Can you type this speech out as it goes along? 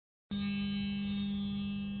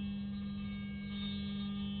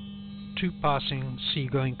Two passing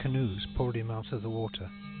sea-going canoes pulled him out of the water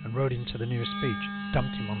and rowed him to the nearest beach,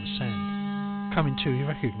 dumped him on the sand. Coming to, he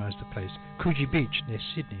recognised the place, Coogee Beach near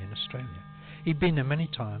Sydney in Australia. He'd been there many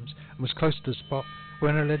times and was close to the spot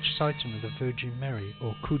where an alleged sighting of the Virgin Mary,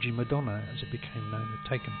 or Coogee Madonna as it became known,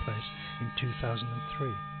 had taken place in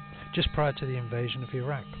 2003, just prior to the invasion of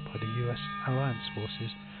Iraq by the US Alliance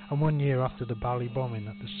forces, and 1 year after the Bali bombing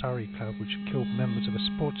at the Surrey Club, which killed members of a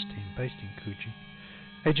sports team based in Coogee.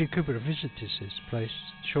 Agent Kupa visited this place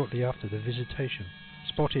shortly after the visitation,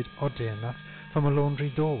 spotted, oddly enough, from a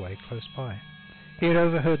laundry doorway close by. He had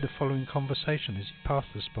overheard the following conversation as he passed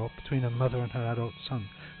the spot between a mother and her adult son,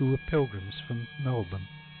 who were pilgrims from Melbourne.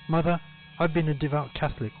 "Mother, I've been a devout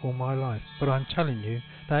Catholic all my life, but I'm telling you,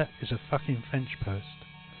 that is a fucking fence post."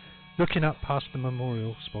 Looking up past the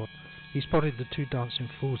memorial spot, he spotted the two dancing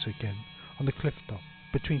fools again, on the cliff top,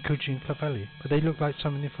 between Coogee and Clovelly, but they looked like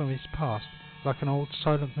something from his past, like an old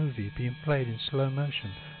silent movie being played in slow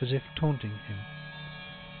motion, as if taunting him.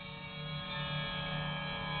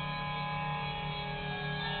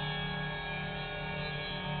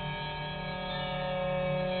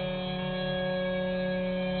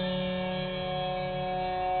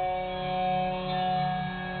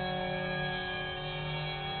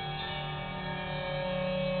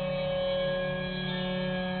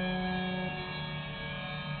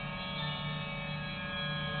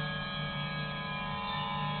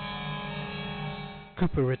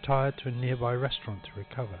 Kupa retired to a nearby restaurant to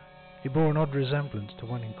recover. It bore an odd resemblance to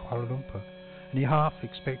one in Kuala Lumpur, and he half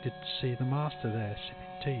expected to see the master there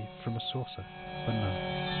sipping tea from a saucer, but no.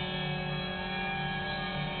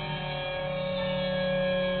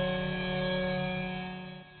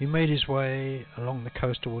 He made his way along the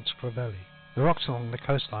coast towards Clovelly. The rocks along the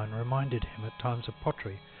coastline reminded him at times of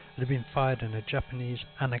pottery that had been fired in a Japanese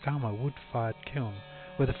anagama wood-fired kiln,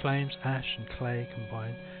 where the flames, ash and clay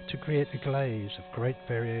combine to create a glaze of great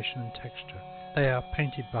variation and texture. They are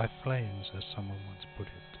painted by flames, as someone once put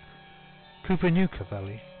it. Kupa knew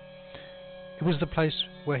Clovelly. It was the place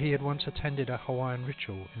where he had once attended a Hawaiian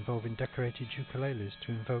ritual involving decorated ukuleles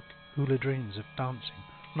to invoke hula dreams of dancing,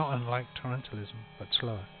 not unlike tarantulism, but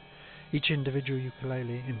slower. Each individual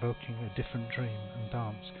ukulele invoking a different dream and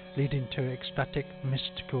dance, leading to ecstatic,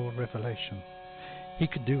 mystical revelation. He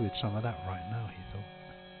could do with some of that right now, he thought.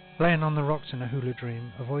 Laying on the rocks in a hula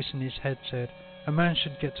dream, a voice in his head said, "A man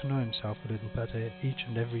should get to know himself a little better each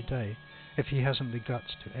and every day, if he hasn't the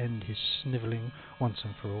guts to end his snivelling once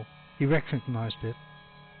and for all." He recognized it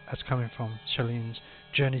as coming from Celine's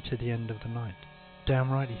Journey to the End of the Night.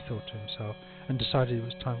 Damn right, he thought to himself, and decided it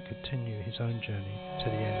was time to continue his own journey to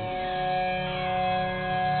the end.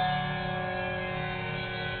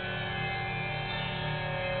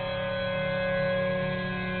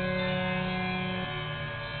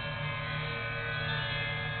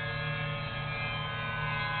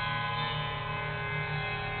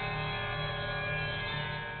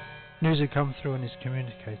 News had come through on his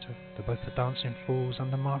communicator that both the dancing fools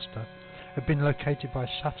and the master had been located by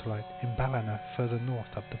satellite in Ballina, further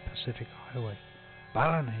north up the Pacific Highway.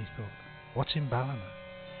 Ballina, he thought. What's in Ballina?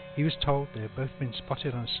 He was told they had both been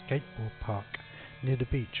spotted on a skateboard park near the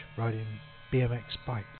beach, riding BMX bikes.